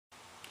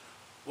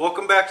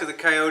Welcome back to the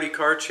Coyote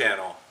Car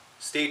Channel.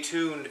 Stay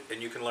tuned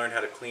and you can learn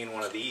how to clean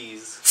one of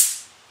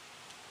these.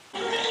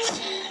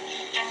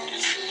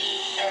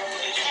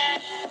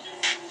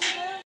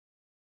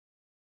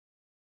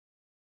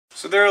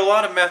 So there are a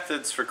lot of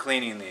methods for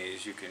cleaning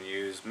these. You can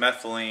use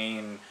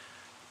methylene,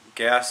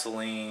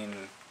 gasoline,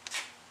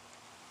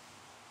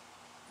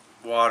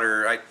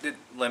 water,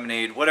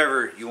 lemonade,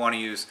 whatever you want to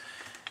use.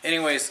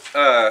 Anyways,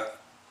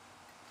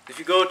 if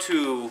you go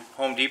to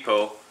Home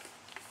Depot,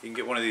 you can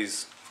get one of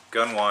these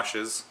gun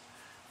washes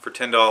for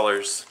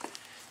 $10,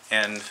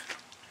 and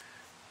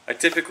I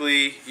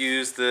typically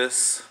use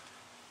this,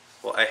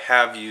 well, I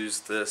have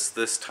used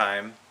this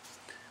time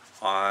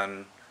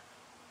on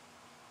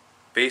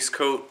base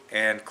coat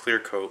and clear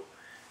coat,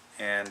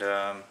 and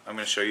I'm going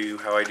to show you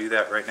how I do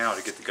that right now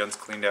to get the guns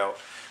cleaned out.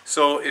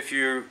 So if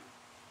you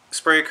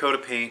spray a coat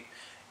of paint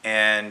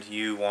and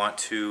you want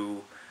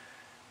to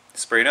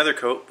spray another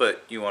coat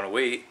but you want to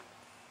wait,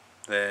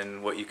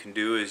 then what you can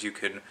do is you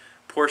can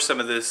pour some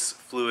of this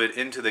fluid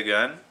into the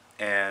gun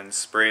and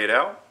spray it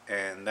out,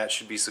 and that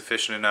should be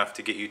sufficient enough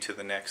to get you to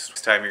the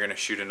next time you're going to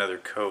shoot another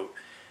coat.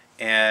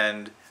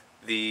 And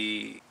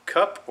the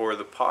cup or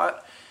the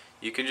pot,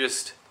 you can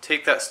just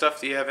take that stuff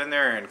that you have in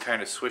there and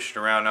kind of swish it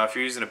around. Now if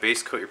you're using a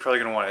base coat, you're probably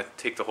going to want to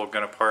take the whole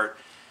gun apart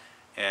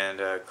and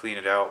clean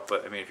it out,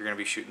 but I mean, if you're going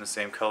to be shooting the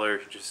same color,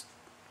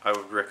 I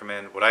would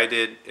recommend what I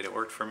did, and it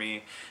worked for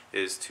me,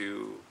 is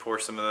to pour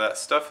some of that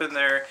stuff in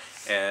there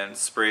and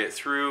spray it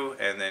through,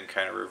 and then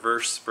kind of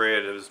reverse spray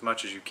it as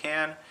much as you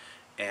can,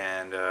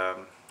 and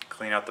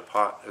clean out the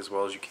pot as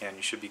well as you can.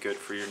 You should be good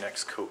for your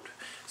next coat.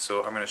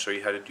 So I'm going to show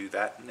you how to do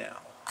that now.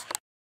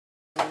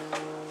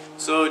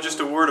 So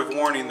just a word of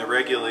warning, the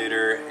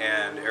regulator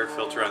and air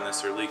filter on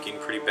this are leaking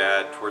pretty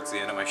bad towards the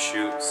end of my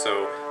shoot,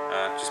 so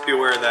just be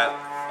aware of that.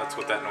 That's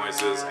what that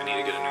noise is. I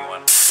need to get a new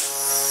one.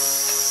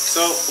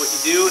 So what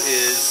you do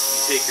is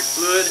you take your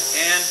fluid,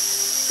 and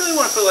you really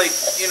want to put like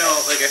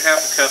a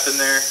half a cup in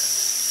there.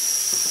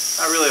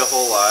 Not really a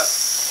whole lot.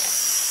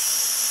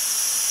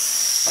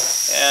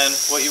 And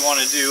what you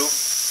want to do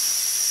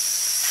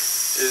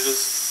is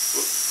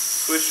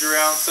just swish it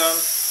around some,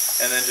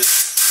 and then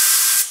just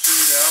shoot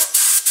it out.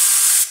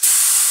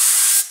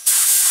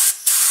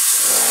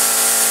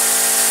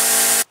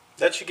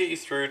 That should get you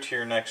through to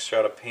your next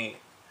shot of paint.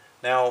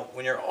 Now,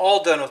 when you're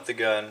all done with the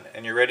gun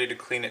and you're ready to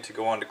clean it to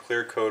go on to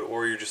clear coat,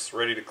 or you're just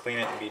ready to clean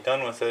it and be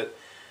done with it,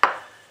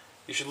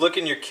 you should look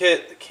in your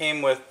kit that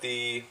came with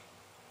the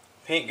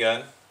paint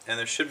gun, and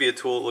there should be a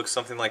tool that looks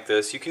something like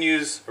this. You can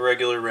use a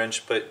regular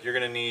wrench, but you're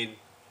going to need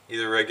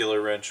either a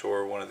regular wrench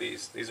or one of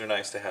these. These are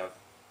nice to have.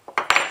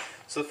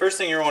 So the first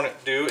thing you want to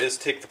do is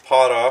take the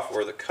pot off,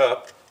 or the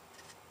cup.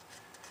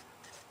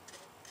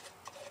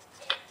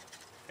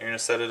 You're going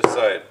to set it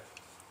aside.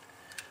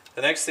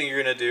 The next thing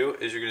you're going to do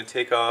is you're going to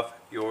take off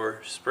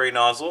your spray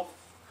nozzle,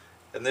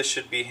 and this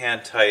should be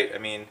hand tight. I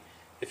mean,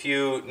 if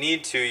you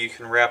need to, you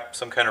can wrap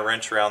some kind of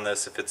wrench around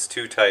this if it's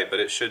too tight, but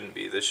it shouldn't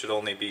be. This should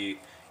only be,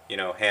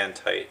 hand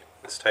tight,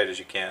 as tight as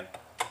you can.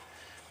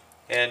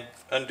 And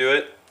undo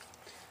it,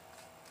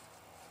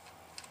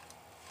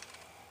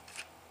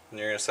 and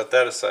you're going to set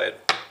that aside.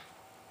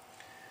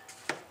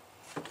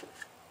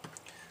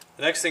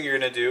 The next thing you're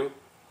going to do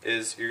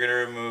is you're going to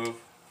remove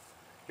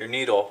your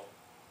needle.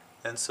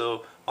 And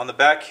so on the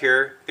back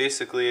here,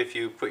 basically if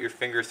you put your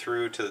finger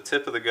through to the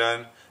tip of the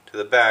gun to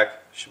the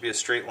back, should be a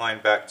straight line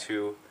back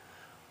to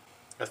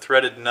a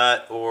threaded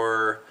nut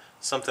or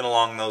something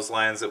along those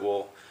lines that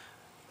will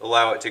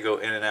allow it to go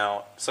in and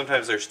out.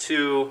 Sometimes there's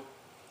two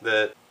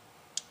that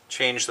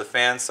change the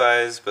fan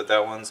size, but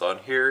that one's on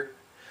here.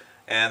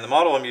 And the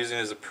model I'm using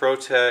is a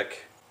ProTech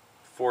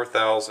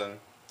 4000.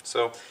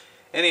 So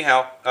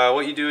anyhow,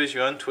 what you do is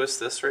you untwist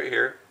this right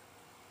here.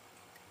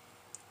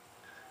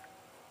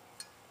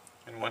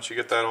 And once you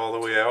get that all the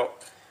way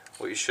out,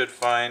 what you should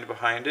find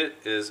behind it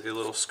is a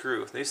little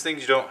screw. These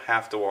things you don't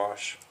have to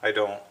wash. I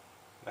don't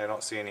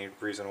see any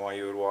reason why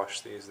you would wash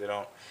these. They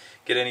don't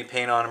get any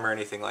paint on them or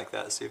anything like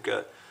that. So you've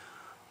got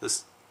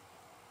this.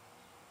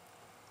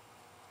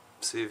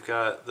 So you've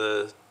got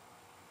the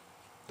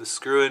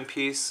screw-in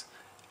piece,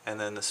 and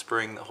then the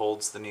spring that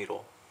holds the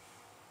needle.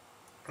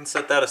 And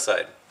set that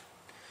aside.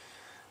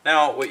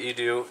 Now what you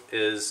do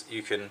is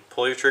you can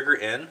pull your trigger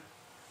in.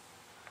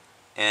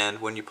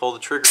 And when you pull the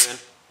trigger in,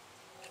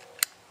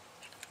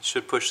 it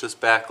should push this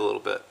back a little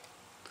bit.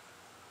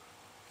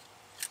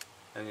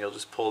 And you'll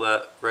just pull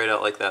that right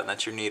out like that, and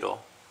that's your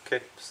needle.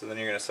 Okay, so then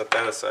you're going to set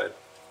that aside.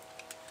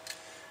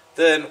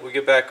 Then we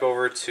get back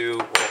over to,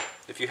 well,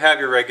 if you have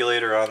your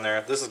regulator on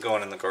there, this is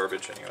going in the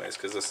garbage anyways,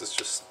 because this is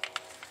just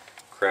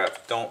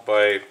crap. Don't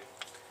buy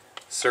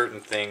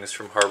certain things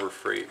from Harbor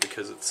Freight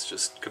because it's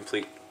just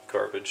complete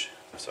garbage.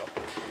 So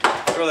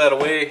throw that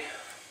away.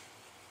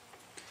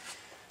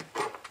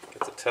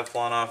 The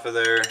Teflon off of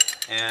there,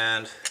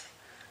 and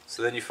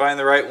so then you find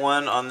the right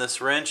one on this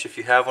wrench if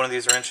you have one of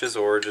these wrenches,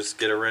 or just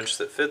get a wrench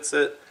that fits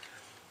it.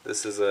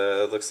 This is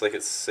a, it looks like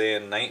it's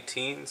saying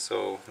 19,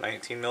 so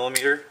 19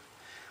 millimeter,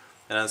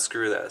 and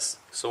unscrew this.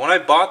 So when I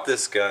bought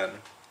this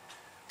gun,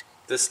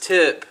 this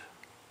tip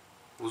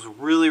was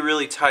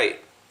really tight,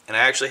 and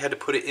I actually had to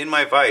put it in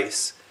my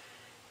vise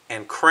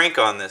and crank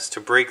on this to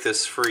break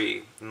this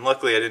free. And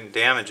luckily I didn't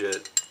damage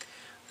it,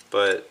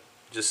 but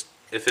just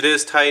if it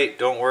is tight,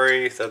 don't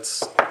worry,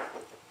 that's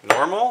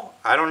normal?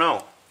 I don't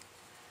know.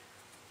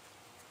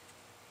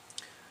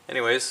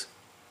 Anyways,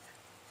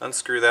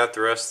 unscrew that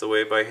the rest of the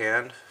way by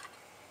hand.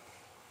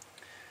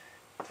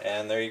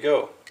 And there you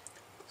go.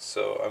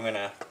 So I'm going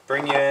to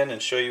bring you in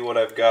and show you what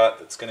I've got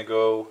that's going to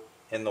go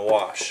in the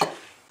wash.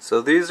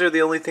 So these are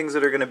the only things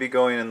that are going to be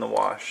going in the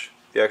wash.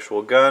 The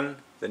actual gun,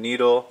 the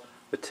needle,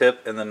 the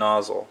tip, and the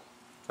nozzle.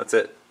 That's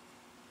it.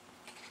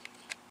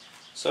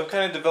 So I've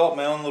kind of developed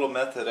my own little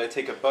method. I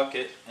take a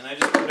bucket and I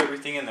just put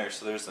everything in there.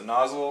 So there's the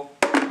nozzle,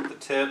 the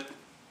tip,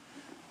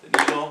 the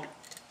needle,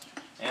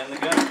 and the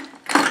gun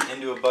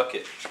into a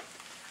bucket.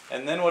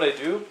 And then what I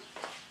do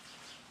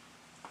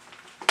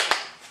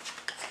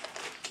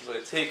is I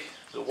take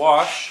the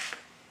wash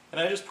and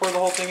I just pour the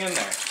whole thing in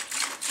there.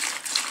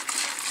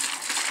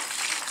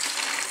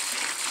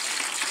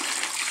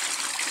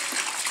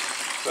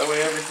 That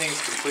way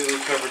everything's completely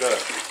covered up.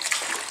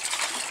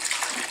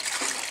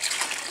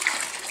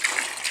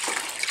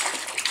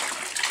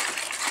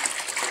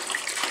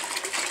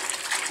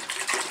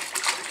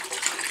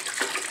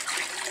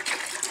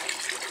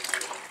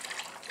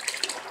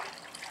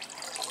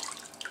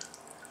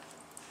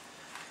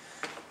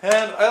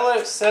 And I let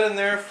it set in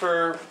there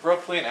for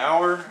roughly an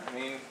hour. I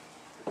mean,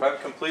 if I'm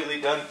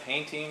completely done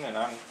painting and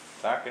I'm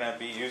not going to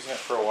be using it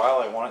for a while,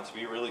 I want it to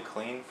be really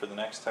clean for the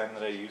next time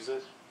that I use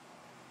it.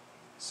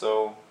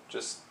 So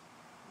just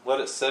let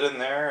it sit in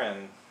there,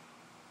 and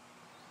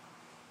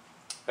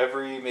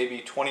every maybe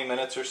 20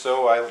 minutes or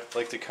so I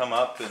like to come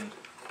up and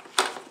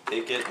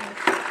take it and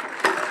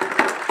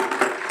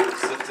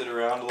sift it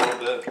around a little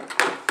bit.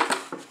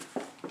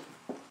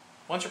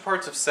 Once your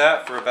parts have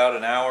sat for about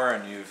an hour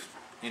and you've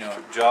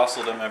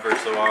jostled them ever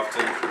so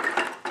often,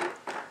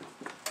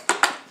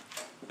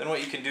 then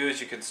what you can do is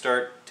you can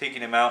start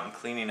taking them out and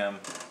cleaning them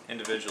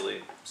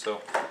individually.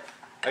 So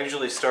I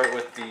usually start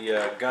with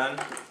the gun,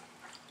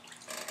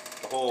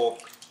 the whole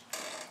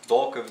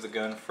bulk of the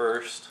gun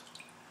first.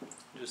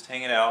 Just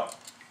hang it out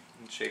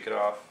and shake it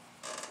off.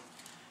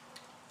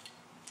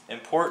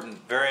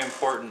 Important, very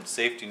important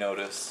safety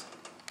notice.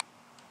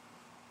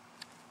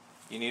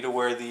 You need to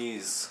wear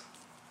these,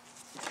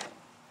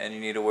 and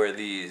you need to wear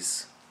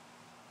these.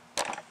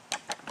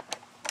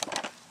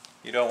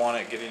 You don't want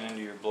it getting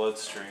into your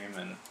bloodstream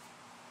and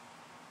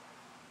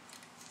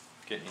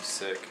getting you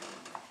sick.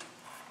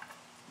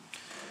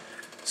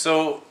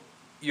 So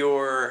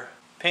your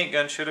paint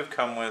gun should have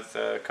come with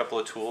a couple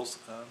of tools.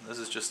 This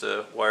is just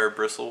a wire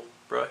bristle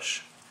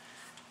brush,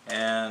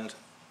 and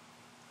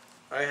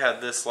I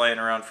had this lying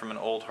around from an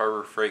old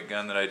Harbor Freight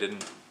gun that I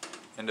didn't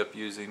end up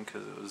using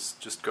because it was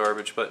just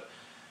garbage, but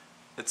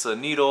it's a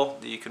needle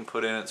that you can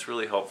put in. It's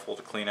really helpful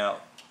to clean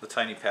out the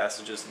tiny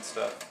passages and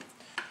stuff.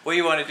 What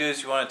you want to do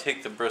is you want to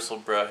take the bristle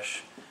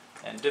brush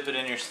and dip it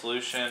in your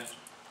solution,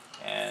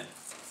 and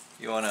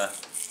you want to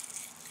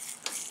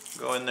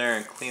go in there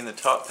and clean the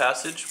top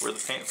passage where the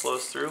paint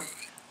flows through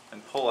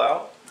and pull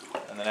out,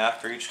 and then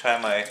after each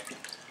time I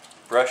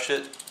brush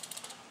it,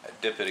 I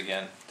dip it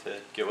again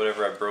to get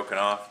whatever I've broken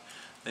off.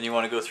 Then you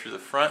want to go through the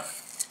front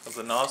of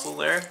the nozzle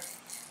there,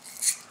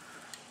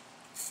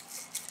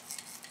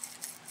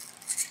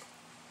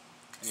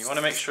 and you want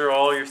to make sure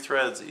all your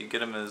threads that you get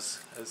them as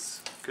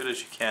good as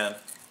you can.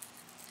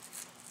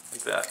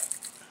 Like that.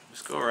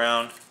 Just go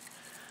around.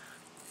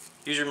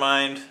 Use your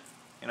mind,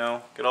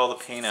 get all the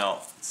paint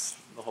out. It's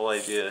the whole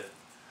idea.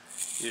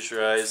 Use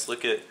your eyes,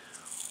 look at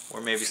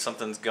where maybe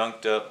something's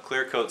gunked up.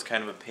 Clear coat's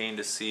kind of a pain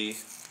to see.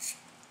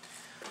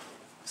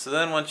 So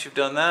then once you've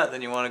done that,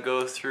 then you want to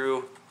go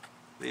through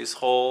these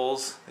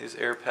holes, these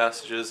air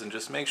passages, and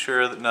just make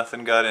sure that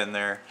nothing got in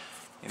there.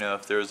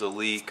 If there was a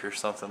leak or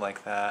something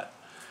like that,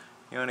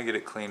 you want to get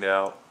it cleaned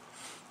out.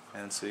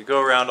 And so you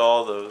go around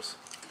all those.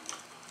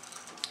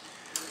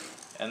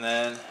 And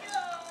then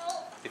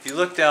if you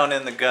look down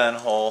in the gun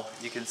hole,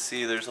 you can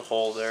see there's a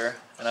hole there.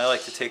 And I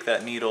like to take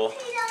that needle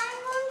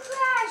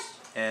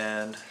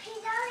and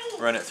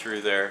run it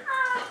through there.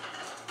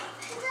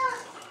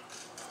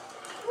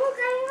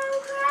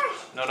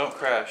 No, don't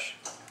crash.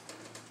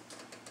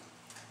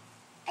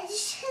 I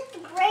just hit the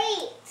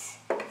brakes.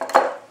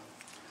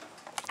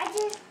 I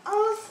just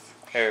almost...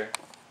 Here.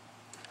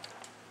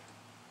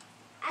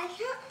 I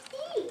can't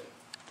see.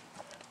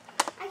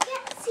 I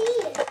can't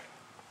see.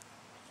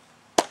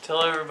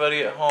 Tell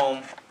everybody at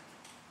home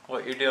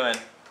what you're doing.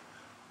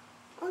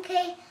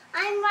 Okay,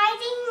 I'm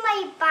riding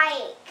my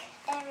bike,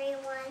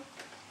 everyone.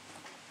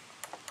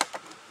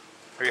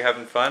 Are you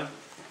having fun?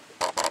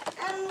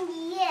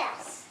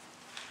 Yes.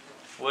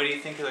 What do you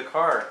think of the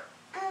car?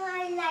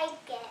 I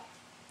like it.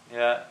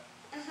 Yeah?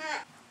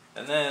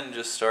 And then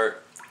just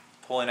start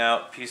pulling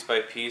out piece by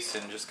piece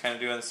and just kind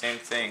of doing the same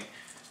thing.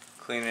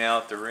 Cleaning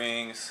out the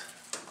rings,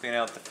 cleaning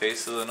out the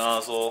face of the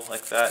nozzle,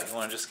 like that. You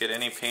want to just get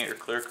any paint or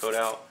clear coat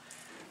out.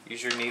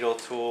 Use your needle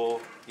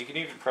tool. You can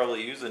even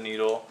probably use a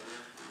needle.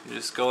 You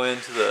just go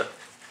into the...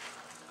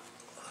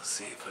 Let's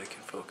see if I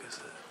can focus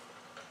it.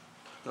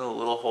 The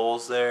little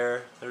holes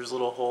there. There's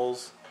little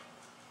holes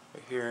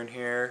right here and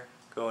here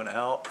going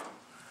out.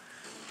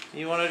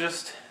 You want to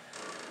just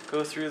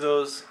go through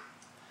those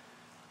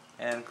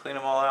and clean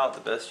them all out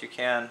the best you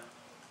can.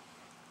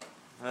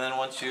 And then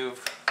once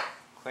you've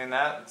cleaned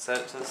that, set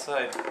it to the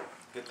side.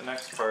 Get the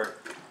next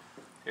part.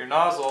 Your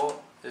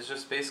nozzle is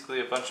just basically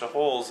a bunch of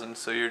holes, and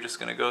so you're just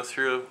going to go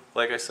through,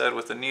 like I said,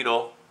 with a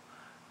needle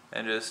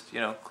and just,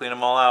 clean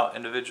them all out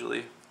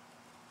individually.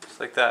 Just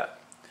like that.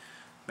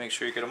 Make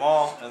sure you get them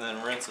all and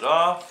then rinse it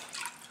off.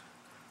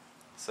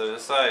 Set it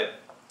aside.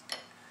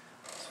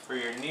 So for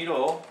your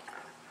needle,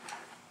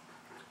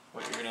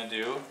 what you're going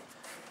to do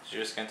is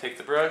you're just going to take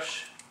the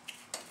brush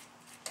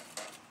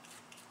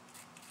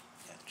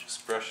and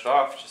just brush it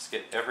off. Just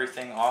get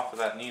everything off of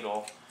that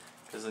needle,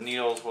 because the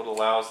needle is what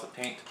allows the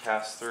paint to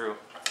pass through.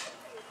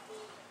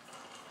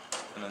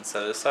 And then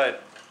set it aside.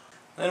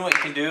 Then what you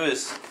can do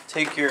is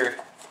take your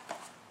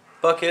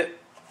bucket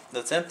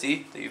that's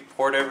empty, that you've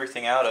poured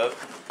everything out of,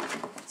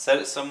 set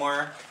it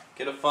somewhere,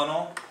 get a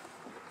funnel,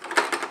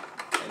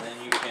 and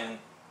then you can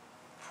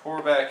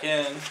pour back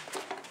in and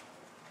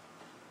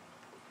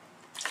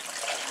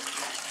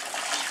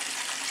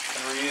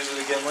reuse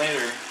it again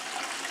later.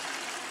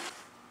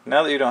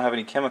 Now that you don't have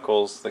any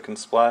chemicals that can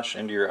splash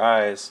into your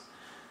eyes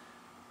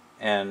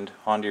and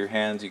onto your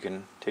hands, you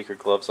can take your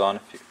gloves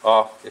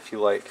off if you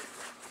like.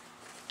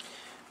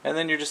 And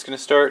then you're just going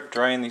to start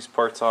drying these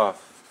parts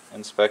off,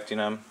 inspecting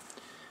them,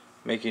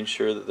 making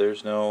sure that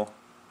there's no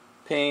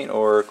paint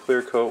or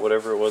clear coat,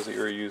 whatever it was that you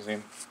were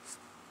using,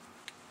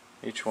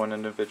 each one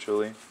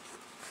individually.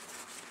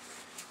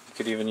 You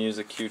could even use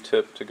a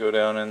Q-tip to go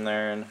down in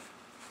there and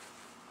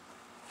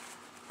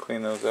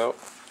clean those out.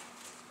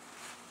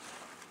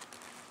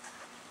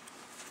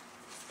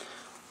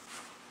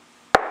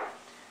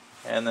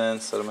 And then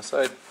set them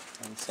aside.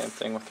 And same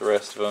thing with the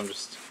rest of them,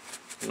 just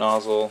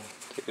nozzle,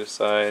 take it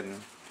aside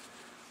and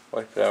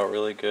wipe it out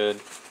really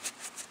good.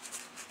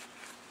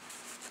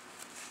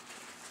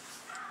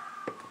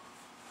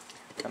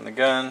 And the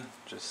gun,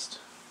 just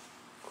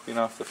clean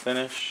off the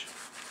finish.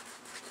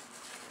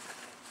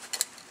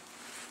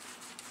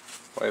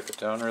 Wipe it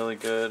down really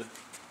good.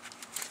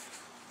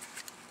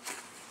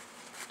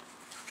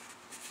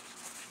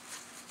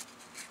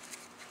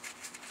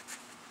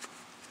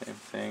 Same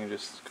thing,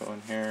 just go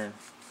in here and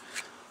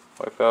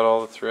wipe out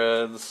all the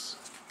threads.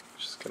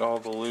 Just get all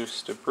the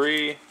loose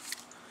debris.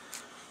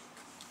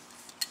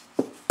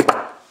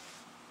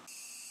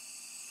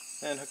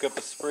 Then hook up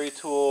a spray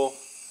tool,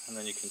 and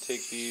then you can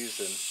take these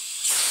and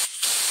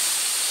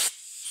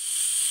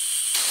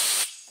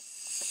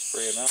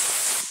spray them out.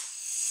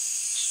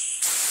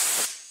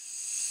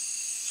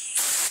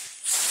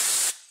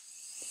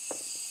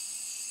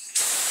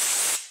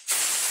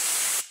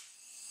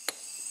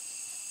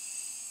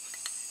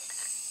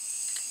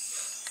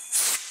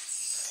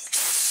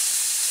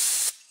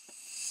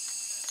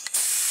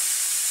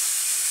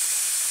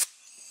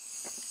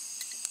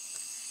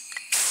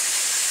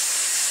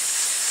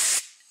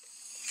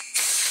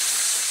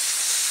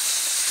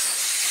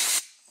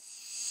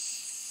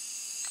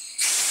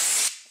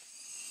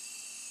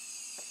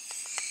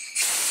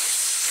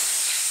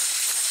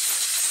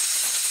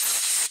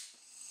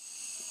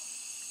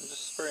 And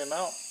just spray them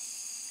out.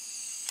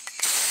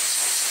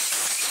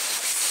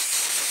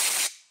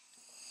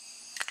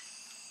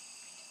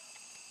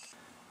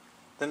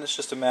 Then it's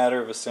just a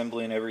matter of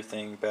assembling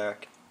everything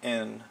back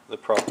in the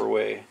proper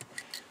way.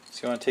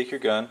 So you want to take your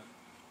gun,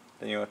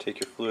 then you want to take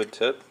your fluid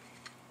tip,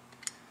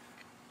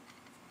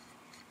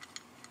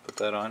 put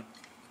that on.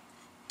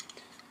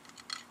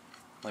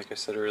 Like I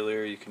said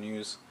earlier, you can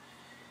use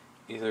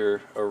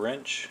either a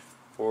wrench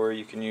or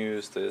you can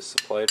use the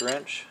supplied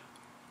wrench.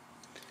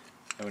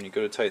 And when you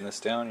go to tighten this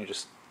down, you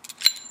just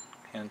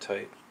hand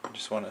tight. You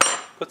just want to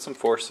put some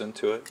force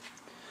into it.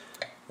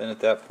 Then at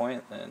that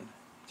point, then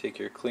take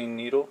your clean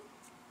needle,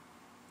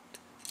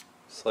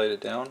 slide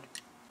it down,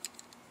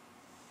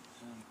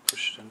 and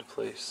push it into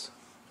place.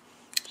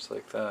 Just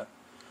like that.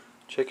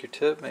 Check your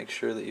tip, make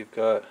sure that you've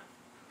got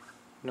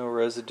no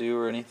residue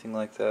or anything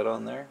like that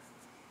on there.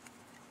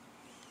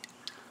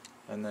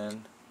 And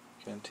then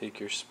you can take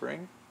your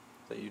spring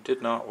that you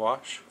did not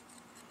wash,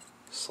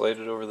 slide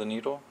it over the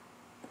needle.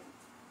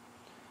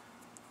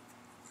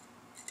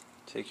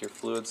 Take your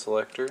fluid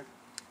selector,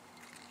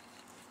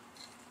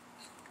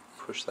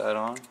 push that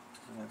on,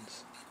 and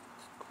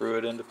screw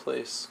it into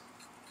place.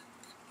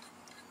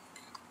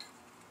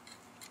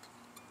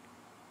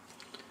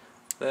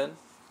 Then,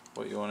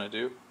 what you want to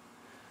do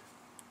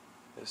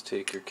is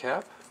take your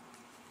cap,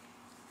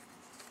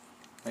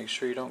 make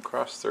sure you don't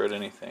cross thread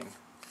anything,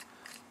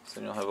 so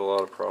then you'll have a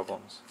lot of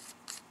problems.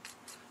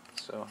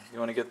 So you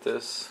want to get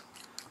this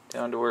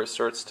down to where it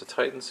starts to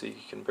tighten so you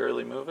can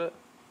barely move it.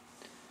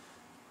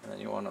 And then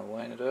you want to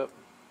line it up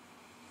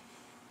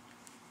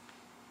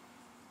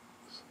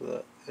so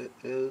that it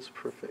is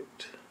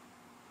perfect.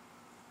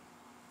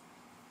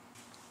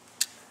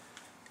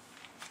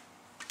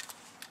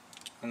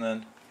 And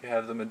then you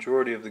have the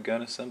majority of the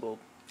gun assembled.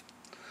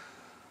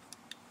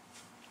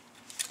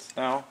 So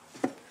now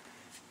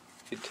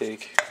you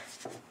take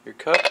your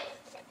cup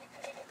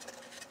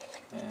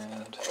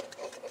and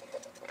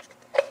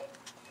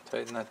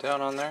tighten that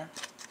down on there.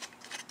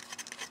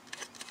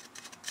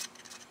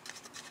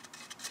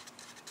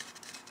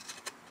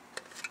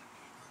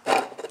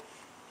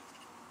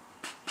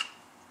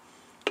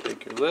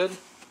 Take your lid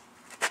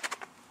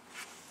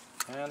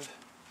and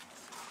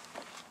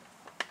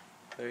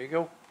there you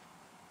go.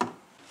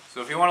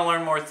 So if you want to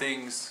learn more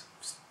things,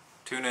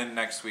 tune in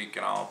next week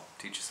and I'll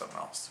teach you something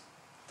else.